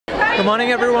Good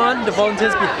morning everyone. The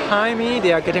volunteers behind me,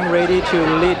 they are getting ready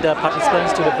to lead the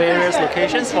participants to the various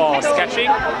locations for sketching.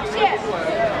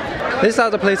 These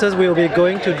are the places we will be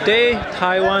going today.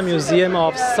 Taiwan Museum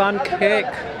of Sun Cake,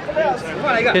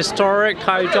 Historic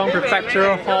Taichung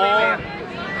Prefecture Hall,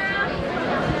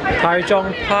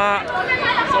 Taichung Park.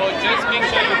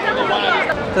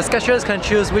 The sketchers can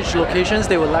choose which locations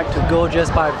they would like to go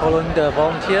just by following the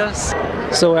volunteers.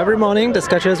 So every morning the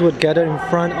sketchers would gather in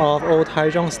front of Old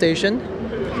Taichung Station.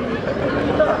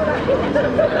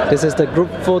 This is the group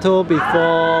photo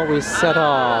before we set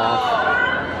off.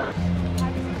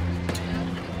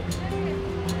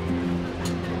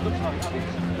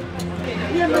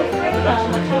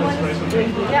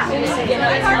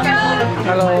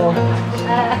 Hello.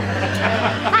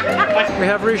 We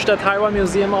have reached the Taiwan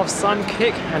Museum of Sun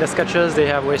Cake, and the sketchers, they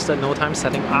have wasted no time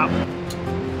setting up.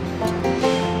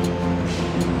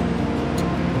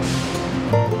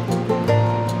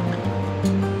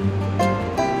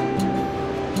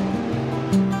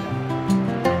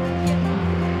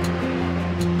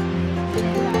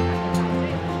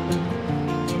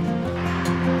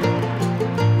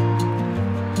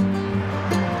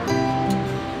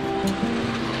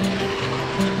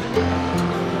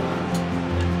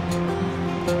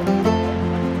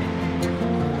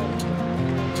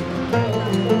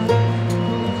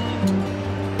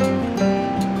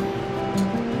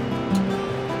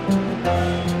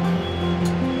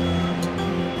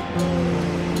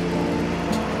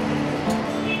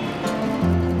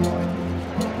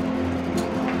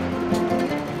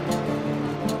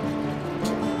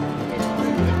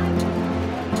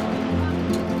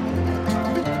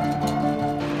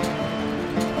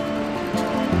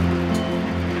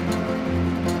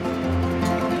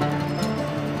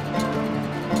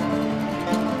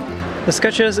 The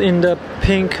sketches in the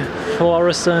pink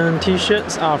fluorescent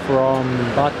t-shirts are from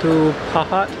Batu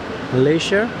Pahat,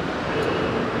 Malaysia.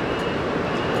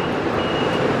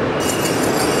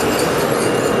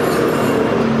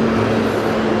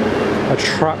 A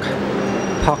truck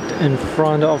parked in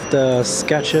front of the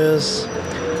sketches.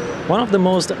 One of the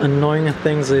most annoying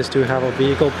things is to have a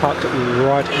vehicle parked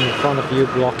right in front of you,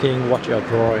 blocking what you're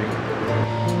drawing.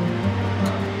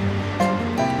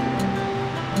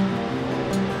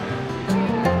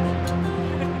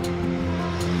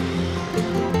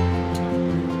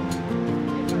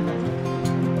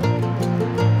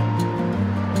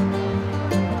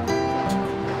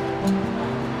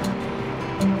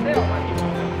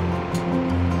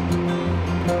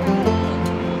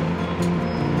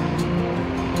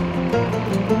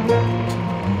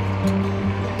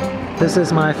 This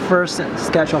is my first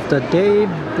sketch of the day.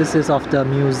 This is of the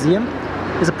museum.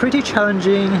 It's a pretty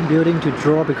challenging building to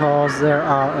draw because there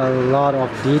are a lot of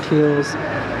details.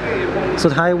 So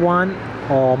Taiwan,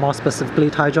 or more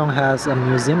specifically Taichung, has a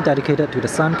museum dedicated to the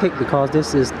sun cake because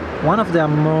this is one of their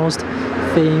most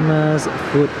famous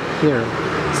food here.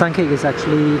 Sun cake is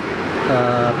actually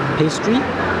a pastry.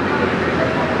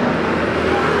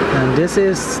 And this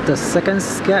is the second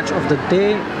sketch of the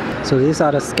day. So these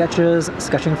are the sketches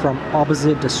sketching from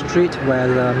opposite the street where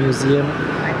the museum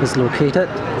is located.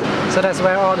 So that's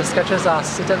where all the sketches are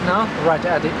seated now, right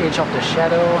at the edge of the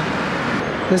shadow.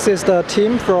 This is the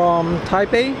team from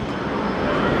Taipei.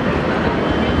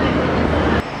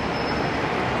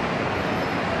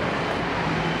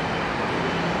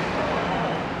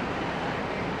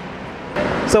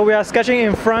 So we are sketching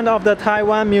in front of the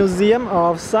Taiwan Museum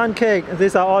of Sun Cake.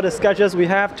 These are all the sketches we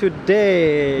have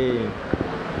today.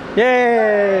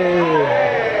 Yay!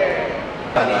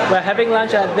 We're having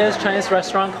lunch at this Chinese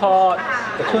restaurant called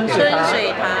Tun Shui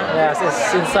Tang. Yes,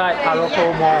 it's inside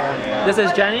Haroko Mall. This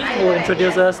is Jenny who will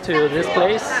introduce us to this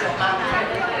place.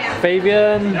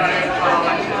 Fabian,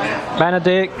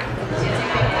 Benedict,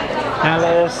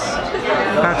 Alice,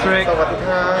 Patrick.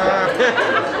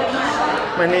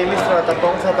 My name is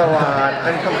Taichung Satawan.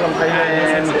 I'm from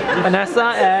Thailand. Vanessa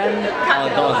and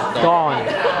Dawn.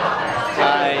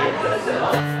 Hi.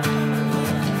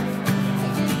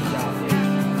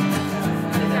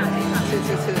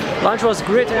 Lunch was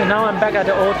great, and now I'm back at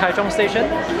the old Taichung station.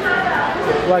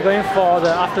 We're going for the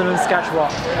afternoon sketch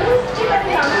walk.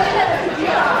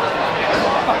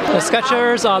 The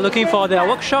sketchers are looking for their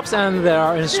workshops and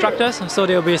their instructors, so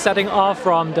they'll be setting off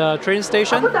from the train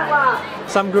station.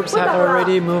 Some groups have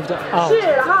already moved out.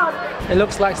 It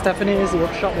looks like Stephanie's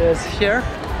workshop is here.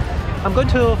 I'm going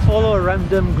to follow a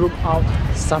random group out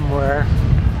somewhere.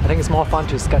 I think it's more fun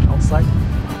to sketch outside.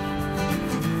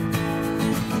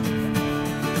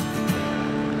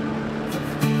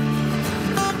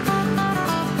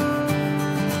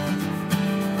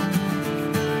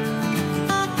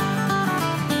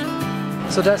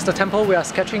 So that's the temple we are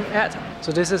sketching at.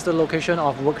 So this is the location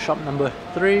of workshop number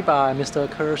 3 by Mr.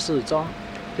 Ke Shizhong.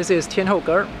 This is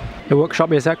Tianhouge. The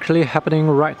workshop is actually happening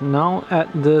right now at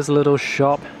this little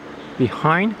shop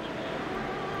behind.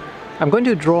 I'm going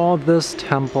to draw this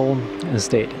temple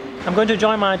instead. I'm going to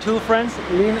join my two friends,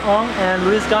 Lin Ong and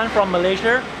Luis Gan from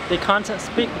Malaysia. They can't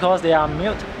speak because they are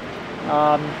mute.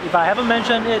 If I haven't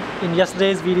mentioned it in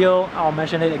yesterday's video, I'll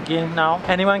mention it again now.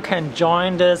 Anyone can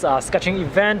join this sketching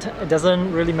event. It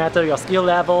doesn't really matter your skill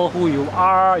level, who you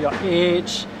are, your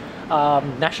age,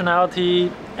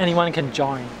 nationality, anyone can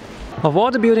join. Of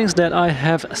all the buildings that I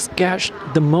have sketched,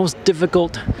 the most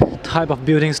difficult type of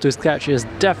buildings to sketch is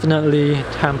definitely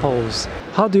temples.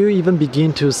 How do you even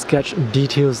begin to sketch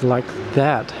details like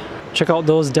that? Check out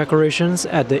those decorations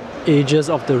at the edges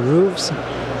of the roofs.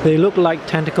 They look like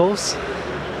tentacles.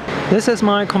 This is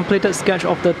my completed sketch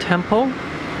of the temple.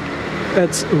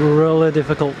 It's really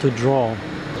difficult to draw.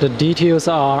 The details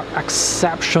are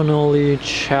exceptionally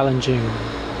challenging.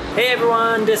 Hey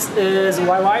everyone, this is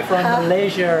YY from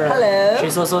Malaysia. Hello.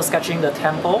 She's also sketching the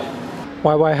temple.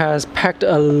 YY has packed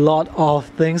a lot of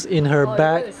things in her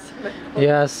bag.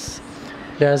 Yes,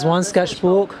 there's one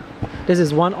sketchbook. This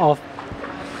is one of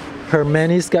her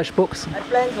many sketchbooks. I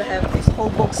plan to have these whole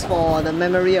books for the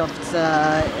memory of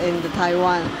in the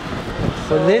Taiwan.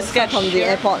 So this sketch from the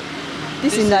airport.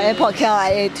 This in the airport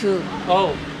KLIA too.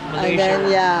 Oh, Malaysia. And then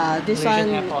yeah, this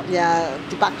Malaysian one airport. yeah,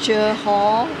 departure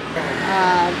hall.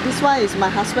 This one is my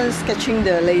husband sketching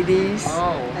the ladies,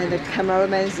 and the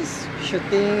cameraman is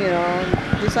shooting. You know,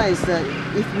 this one is the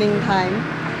evening time.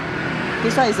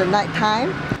 This one is the night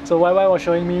time. So YY was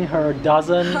showing me her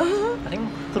dozen, I think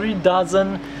 3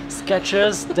 dozen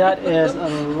sketches. That is a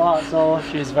lot, so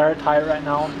she's very tired right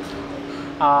now.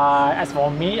 As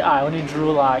for me, I only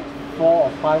drew like 4 or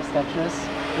 5 sketches.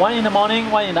 One in the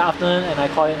morning, one in the afternoon, and I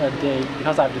call it a day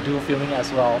because I have to do filming as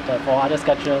well. But for other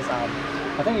sketches,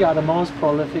 I think you are the most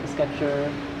prolific sketcher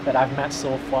that I've met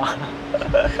so far.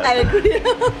 I agree.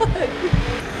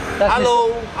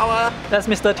 Hello, how That's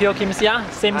Mr. Teo Kim Sia,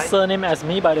 same surname as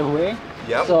me by the way.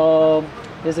 Yep. So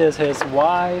this is his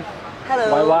wife,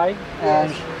 Hello. YY,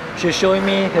 and she's showing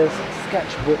me his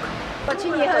sketchbook.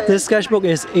 This sketchbook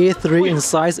is A3 in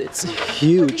size, it's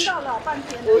huge.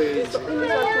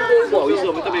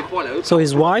 So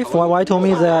his wife, YY, told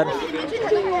me that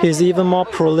he's even more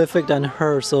prolific than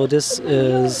her, so this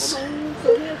is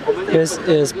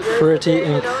pretty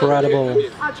incredible.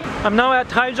 I'm now at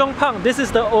Taichung Park. This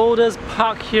is the oldest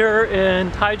park here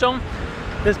in Taichung.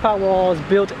 This park was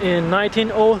built in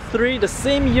 1903, the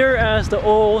same year as the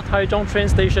old Taichung train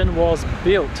station was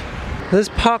built. This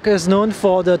park is known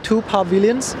for the 2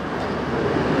 pavilions.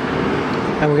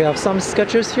 And we have some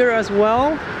sketches here as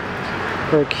well.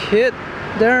 Her kid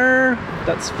there,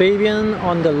 that's Fabian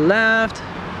on the left.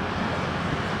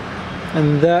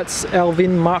 And that's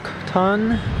Alvin Mark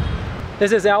Tan.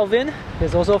 This is Alvin.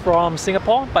 He's also from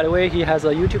Singapore. By the way, he has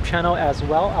a YouTube channel as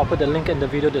well. I'll put the link in the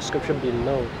video description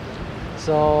below.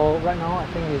 So right now I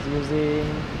think he's using,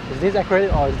 is this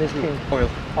acrylic or is this paint?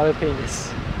 Oil paint.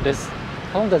 This.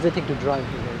 How long does it take to dry?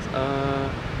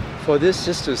 For this,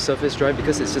 just to surface dry,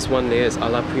 because it's just one layer, it's a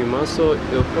la prima, so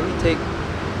it'll probably take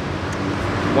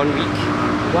 1 week.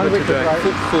 1 week to dry?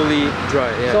 Fully dry,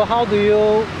 yeah. So how do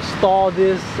you store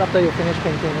this after you finish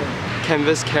painting it?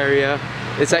 Canvas carrier.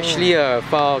 It's actually a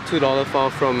file, $2 file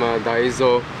from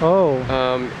Daiso. Oh.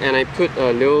 And I put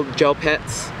little gel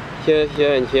pads here,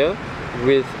 here and here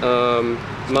with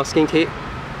masking tape.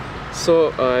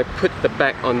 So I put the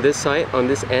back on this side, on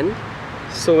this end.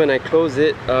 So when I close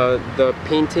it, the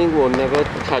painting will never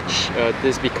touch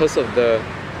this because of the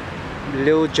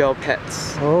little gel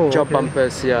pads. Gel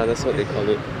bumpers, yeah, that's what they call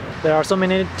it. There are so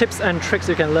many tips and tricks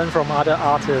you can learn from other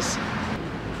artists.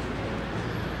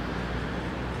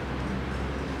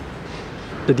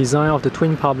 The design of the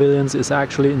twin pavilions is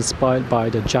actually inspired by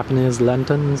the Japanese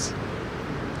lanterns.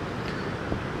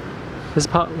 This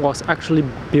park was actually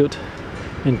built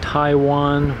in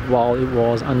Taiwan while it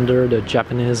was under the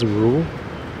Japanese rule.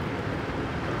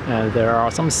 And there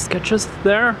are some sketches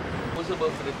there.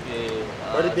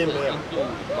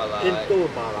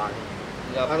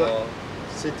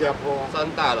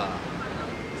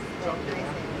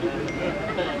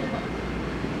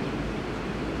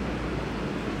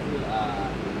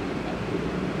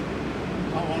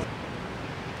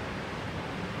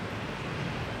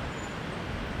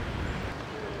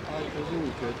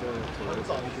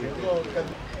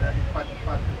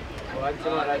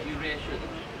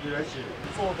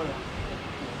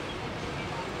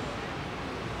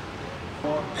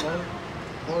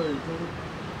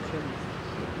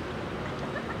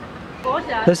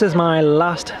 This is my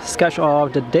last sketch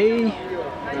of the day.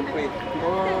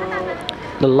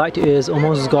 The light is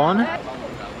almost gone.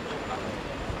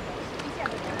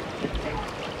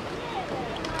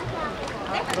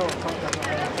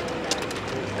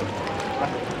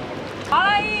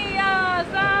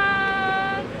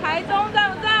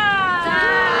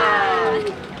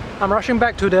 I'm rushing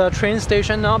back to the train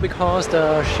station now because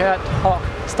the shared talk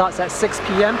starts at 6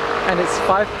 p.m. and it's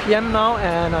 5 p.m. now,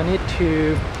 and I need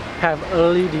to have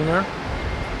early dinner.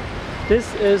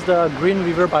 This is the Green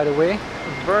River, by the way.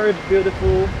 A very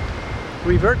beautiful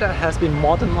river that has been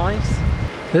modernized.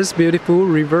 This beautiful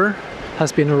river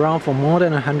has been around for more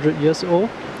than 100 years old,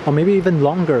 or maybe even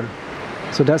longer.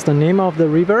 So that's the name of the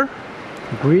river,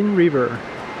 Green River.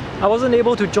 I wasn't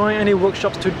able to join any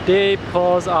workshops today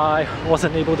because I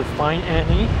wasn't able to find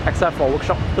any except for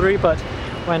workshop 3, but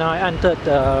when I entered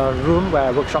the room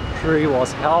where workshop 3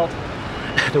 was held,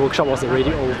 the workshop was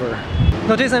already over.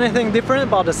 Notice anything different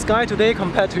about the sky today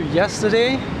compared to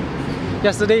yesterday?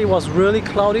 Yesterday it was really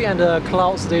cloudy and the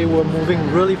clouds, they were moving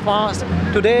really fast.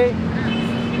 Today,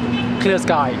 clear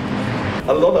sky.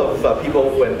 A lot of people,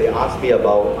 when they ask me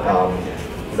about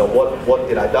what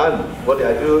did I done, what did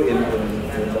I do in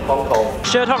Hong Kong.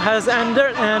 Share talk has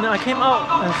ended and I came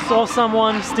out and saw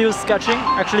someone still sketching,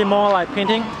 actually more like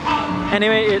painting.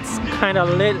 Anyway, it's kind of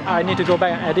late, I need to go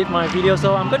back and edit my video,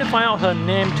 so I'm going to find out her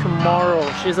name tomorrow.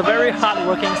 She's a very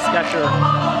hard-working sketcher.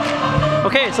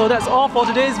 Okay, so that's all for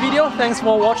today's video. Thanks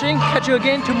for watching. Catch you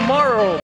again tomorrow.